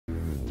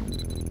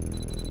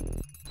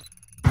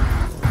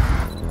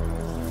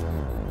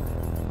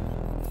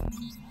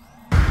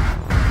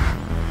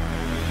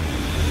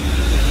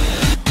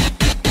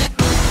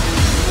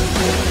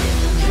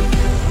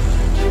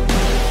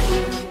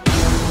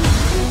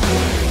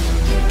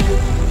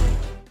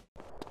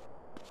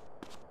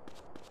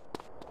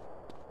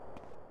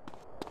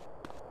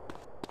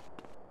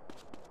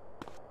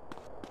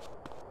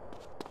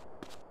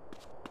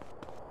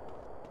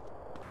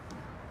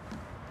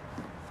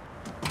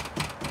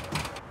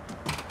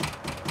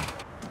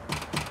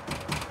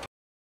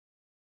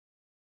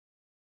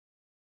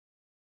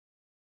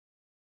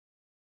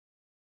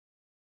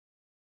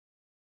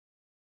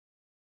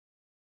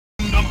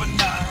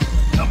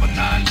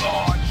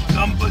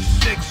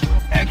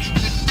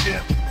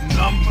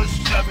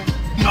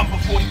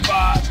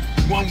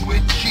one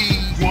with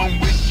cheese, one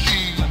with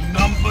cheese. A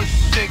number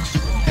 6,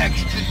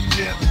 extra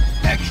dip,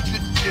 extra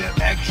dip,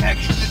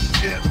 extra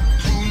dip.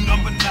 2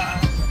 number 9,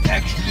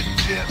 extra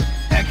dip,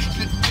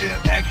 extra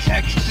dip,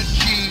 extra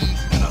cheese,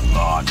 and a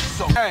large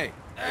soda. Hey,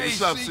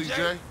 What's up,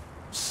 CJ?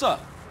 What's up?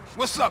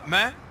 What's up,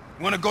 man?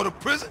 Wanna go to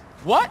prison?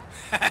 What?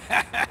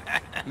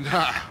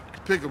 Nah,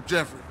 pick up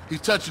Jeffrey.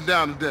 He's touching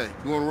down today.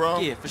 You wanna roll?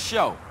 Yeah, for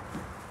sure.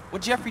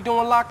 What Jeffrey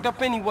doing locked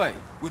up anyway?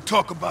 We'll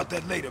talk about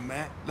that later,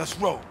 man. Let's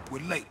roll. We're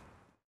late.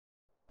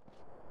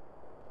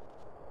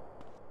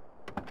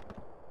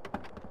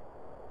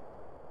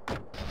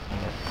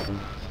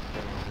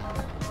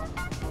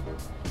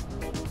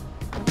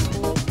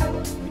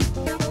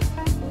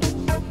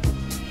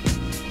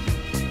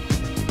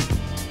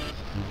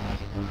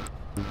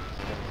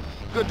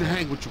 Good to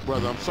hang with you,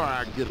 brother. I'm sorry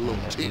I get a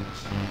little tense.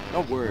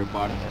 Don't worry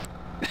about it.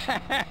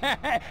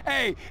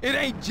 Hey, it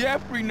ain't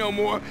Jeffrey no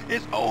more.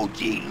 It's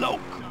OG LoC.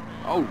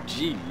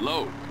 OG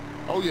LoC.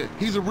 Oh, yeah,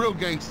 he's a real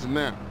gangster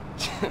now.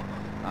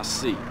 I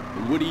see.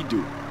 And what'd he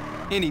do?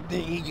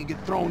 Anything he can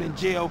get thrown in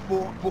jail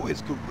for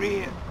his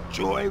career,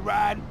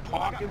 joyriding,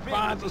 parking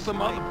fines, or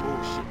some other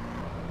bullshit.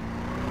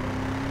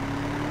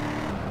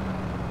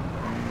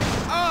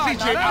 Oh,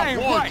 CJ, I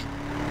warned you.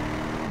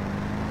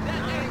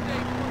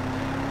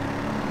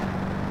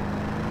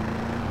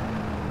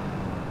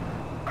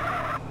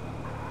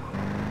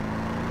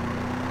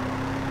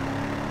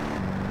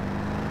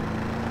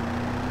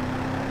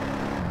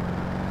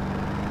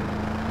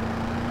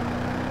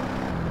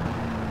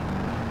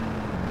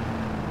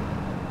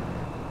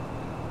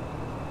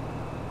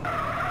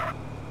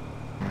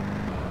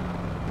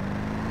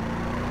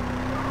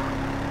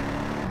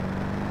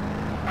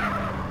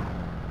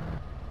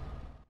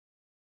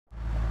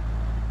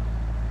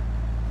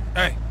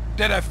 Hey,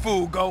 there that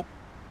fool go.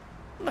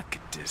 Look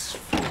at this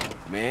fool,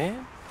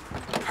 man.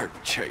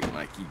 Perpetrating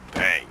like he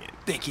banging.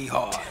 Think he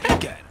hard.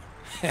 Look at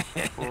him.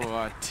 Boy,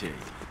 I tell you.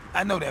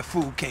 I know that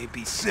fool can't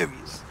be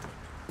serious.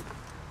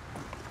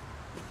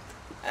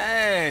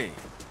 Hey,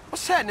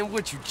 what's happening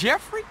with you,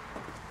 Jeffrey?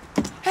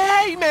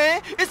 Hey,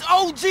 man, it's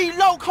OG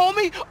LoC,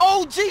 homie.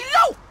 OG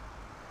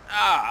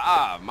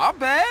LoC. My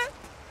bad.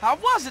 How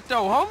was it,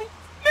 though, homie?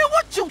 Man,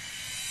 what you...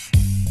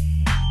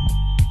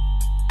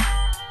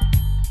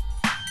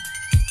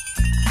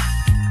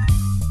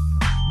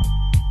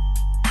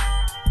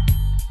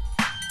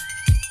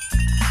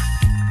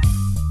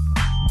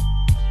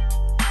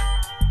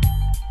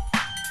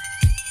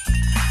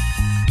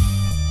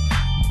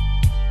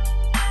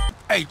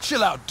 Hey,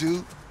 chill out,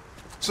 dude.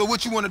 So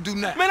what you want to do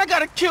now? Man, I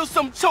gotta kill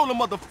some chola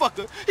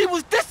motherfucker. He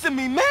was dissing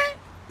me, man.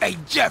 Hey,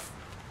 Jeff.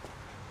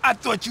 I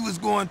thought you was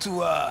going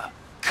to,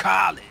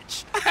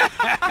 college. Man,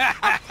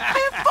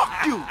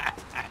 fuck you.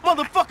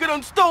 Motherfucker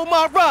done stole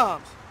my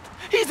rhymes.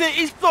 He's in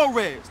East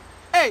Flores.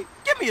 Hey,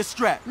 give me a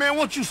strap. Man, why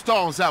don't you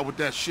stall us out with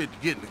that shit to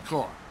get in the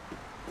car?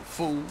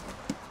 Fool.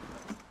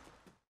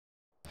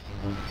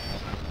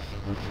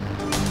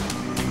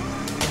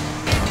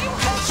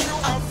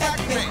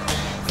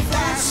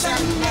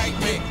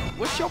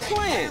 What's your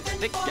plan,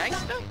 thick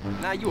gangster?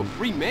 Now you a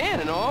free man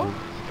and all.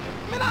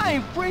 Man, I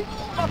ain't free.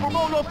 My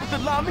parole officer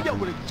lined me up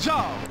with a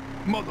job.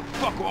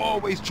 Motherfucker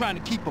always trying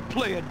to keep a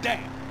player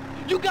down.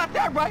 You got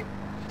that right.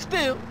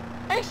 Still,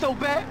 ain't so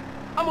bad.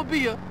 I'ma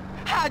be a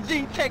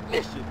hygiene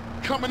technician.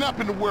 Coming up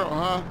in the world,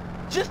 huh?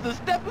 Just a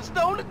stepping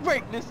stone to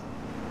greatness.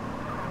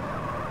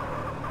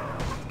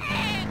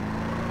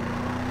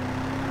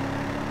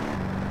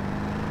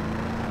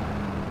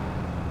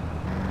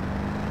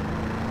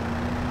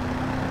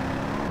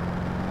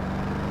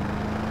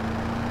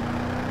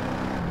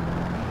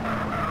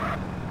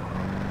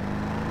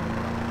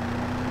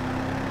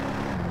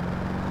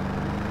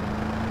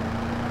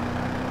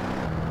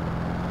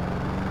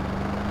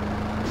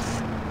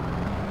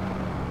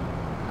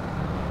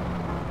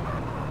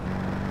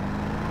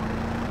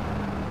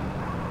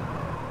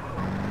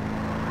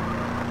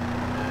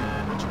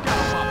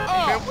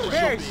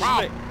 Very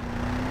slick.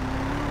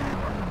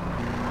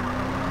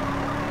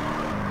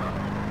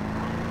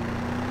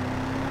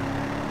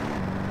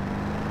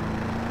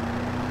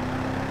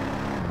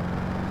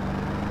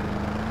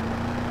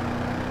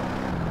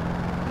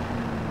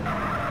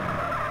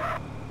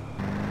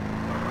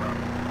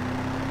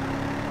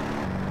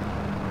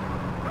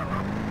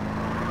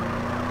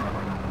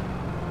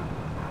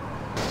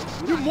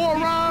 You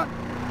moron!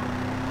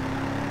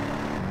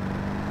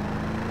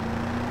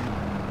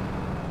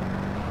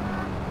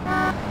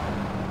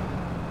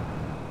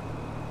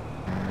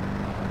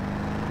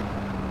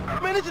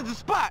 Man, this is the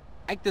spot.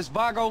 Ain't this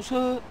Vago's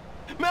hood?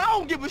 Man, I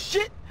don't give a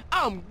shit.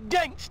 I'm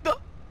gangster.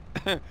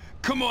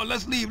 Come on,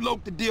 let's leave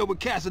LoC to deal with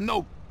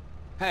Casanova.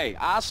 Hey,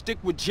 I'll stick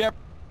with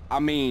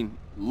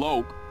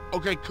LoC.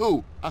 Okay,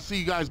 cool. I'll see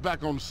you guys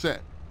back on the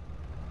set.